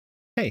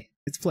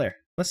it's Flair.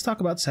 Let's talk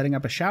about setting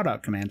up a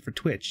shoutout command for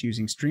Twitch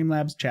using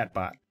Streamlabs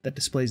chatbot that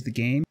displays the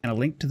game and a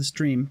link to the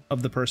stream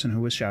of the person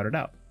who was shouted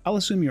out. I'll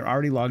assume you're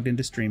already logged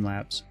into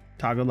Streamlabs,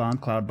 toggled on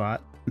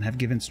Cloudbot, and have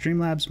given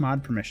Streamlabs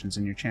mod permissions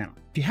in your channel.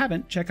 If you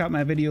haven't, check out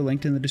my video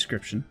linked in the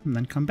description and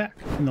then come back.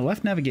 In the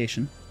left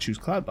navigation, choose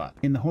Cloudbot.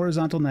 In the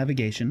horizontal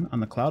navigation on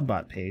the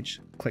Cloudbot page,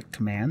 click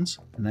Commands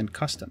and then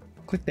Custom.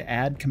 Click the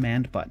Add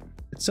Command button.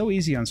 It's so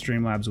easy on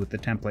Streamlabs with the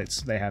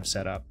templates they have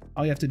set up.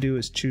 All you have to do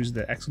is choose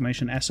the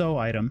 !SO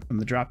item from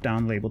the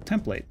drop-down labeled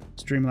template.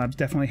 Streamlabs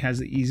definitely has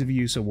the ease of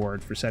use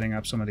award for setting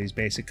up some of these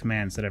basic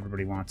commands that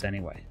everybody wants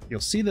anyway.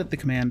 You'll see that the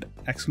command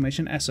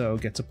 !SO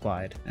gets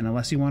applied, and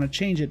unless you want to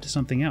change it to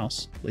something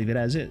else, leave it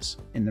as is.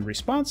 In the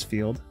response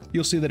field,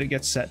 you'll see that it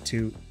gets set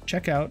to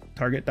check out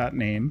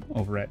target.name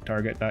over at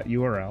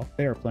target.url.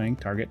 They are playing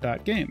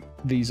target.game.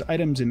 These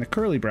items in the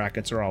curly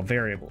brackets are all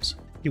variables.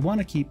 You want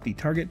to keep the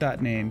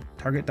target.name,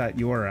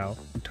 target.url,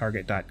 and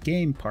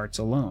target.game parts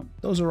alone.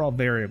 Those are all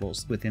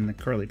variables within the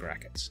curly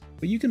brackets.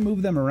 But you can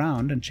move them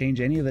around and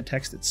change any of the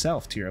text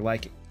itself to your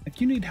liking.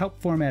 If you need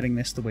help formatting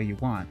this the way you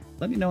want,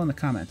 let me know in the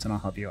comments and I'll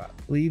help you out.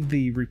 Leave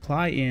the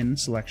reply in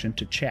selection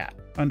to chat.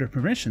 Under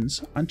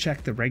permissions,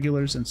 uncheck the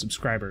regulars and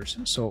subscribers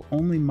so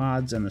only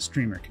mods and the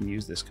streamer can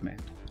use this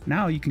command.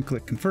 Now you can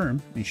click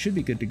confirm and you should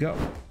be good to go.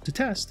 To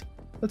test,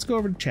 let's go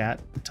over to chat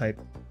and type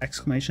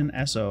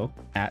 !SO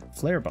at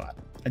FlairBot.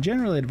 I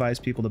generally advise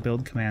people to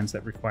build commands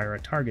that require a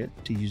target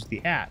to use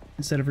the @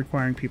 instead of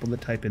requiring people to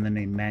type in the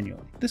name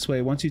manually. This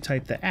way, once you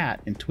type the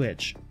 @ in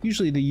Twitch,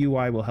 usually the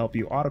UI will help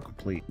you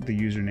autocomplete the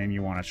username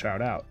you want to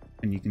shout out,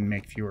 and you can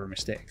make fewer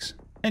mistakes.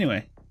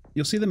 Anyway,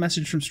 you'll see the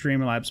message from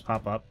Streamlabs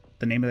pop up,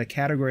 the name of the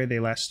category they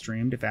last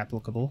streamed if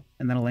applicable,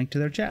 and then a link to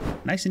their chat.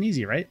 Nice and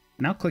easy, right?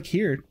 Now click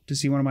here to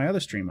see one of my other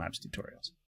Streamlabs tutorials.